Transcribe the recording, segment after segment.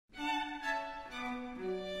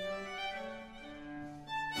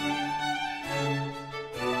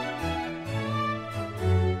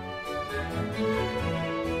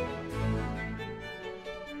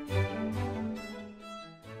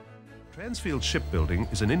Transfield Shipbuilding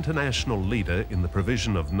is an international leader in the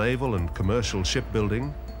provision of naval and commercial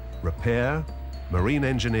shipbuilding, repair, marine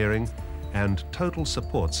engineering, and total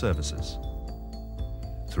support services.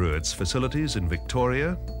 Through its facilities in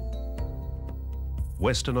Victoria,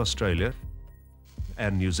 Western Australia,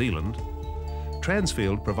 and New Zealand,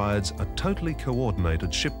 Transfield provides a totally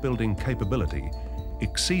coordinated shipbuilding capability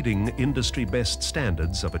exceeding industry best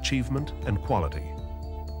standards of achievement and quality.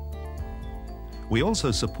 We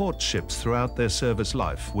also support ships throughout their service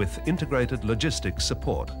life with integrated logistics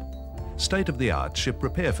support, state-of-the-art ship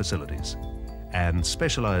repair facilities, and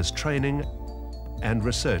specialised training and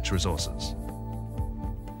research resources.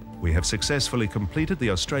 We have successfully completed the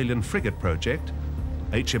Australian frigate project,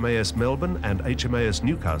 HMAS Melbourne and HMAS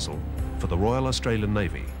Newcastle, for the Royal Australian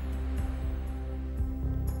Navy.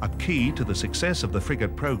 A key to the success of the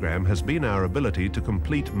frigate program has been our ability to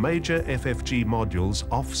complete major FFG modules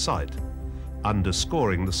off-site,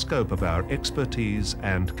 underscoring the scope of our expertise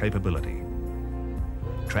and capability.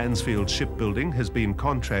 Transfield Shipbuilding has been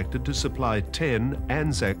contracted to supply 10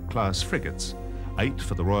 Anzac-class frigates, 8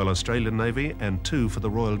 for the Royal Australian Navy and 2 for the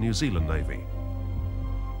Royal New Zealand Navy.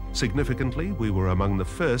 Significantly, we were among the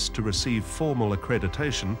first to receive formal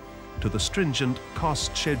accreditation to the stringent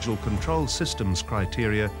cost schedule control systems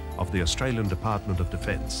criteria of the Australian Department of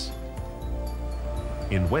Defence.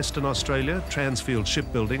 In Western Australia, Transfield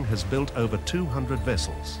Shipbuilding has built over 200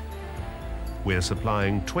 vessels. We're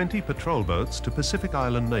supplying 20 patrol boats to Pacific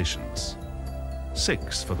Island nations,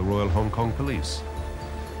 6 for the Royal Hong Kong Police,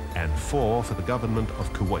 and 4 for the Government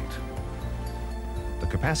of Kuwait. The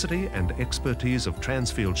capacity and expertise of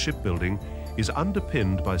Transfield Shipbuilding is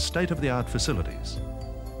underpinned by state-of-the-art facilities,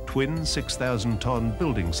 twin 6,000-ton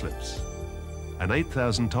building slips, an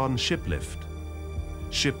 8,000-ton ship lift,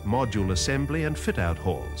 ship module assembly and fit-out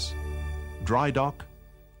halls, dry dock,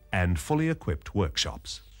 and fully equipped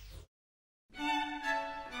workshops.